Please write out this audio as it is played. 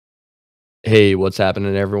Hey, what's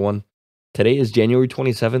happening, everyone? Today is January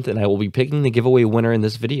 27th, and I will be picking the giveaway winner in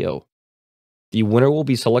this video. The winner will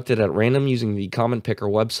be selected at random using the comment picker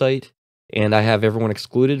website, and I have everyone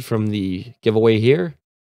excluded from the giveaway here.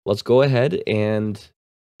 Let's go ahead and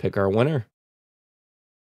pick our winner.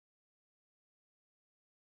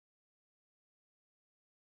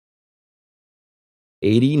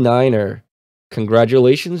 '89er.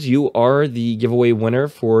 Congratulations, you are the giveaway winner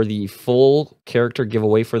for the full character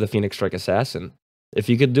giveaway for the Phoenix Strike Assassin. If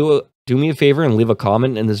you could do me a favor and leave a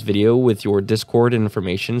comment in this video with your Discord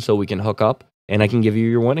information so we can hook up and I can give you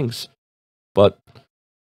your winnings. But,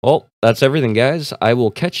 well, that's everything, guys. I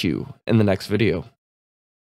will catch you in the next video.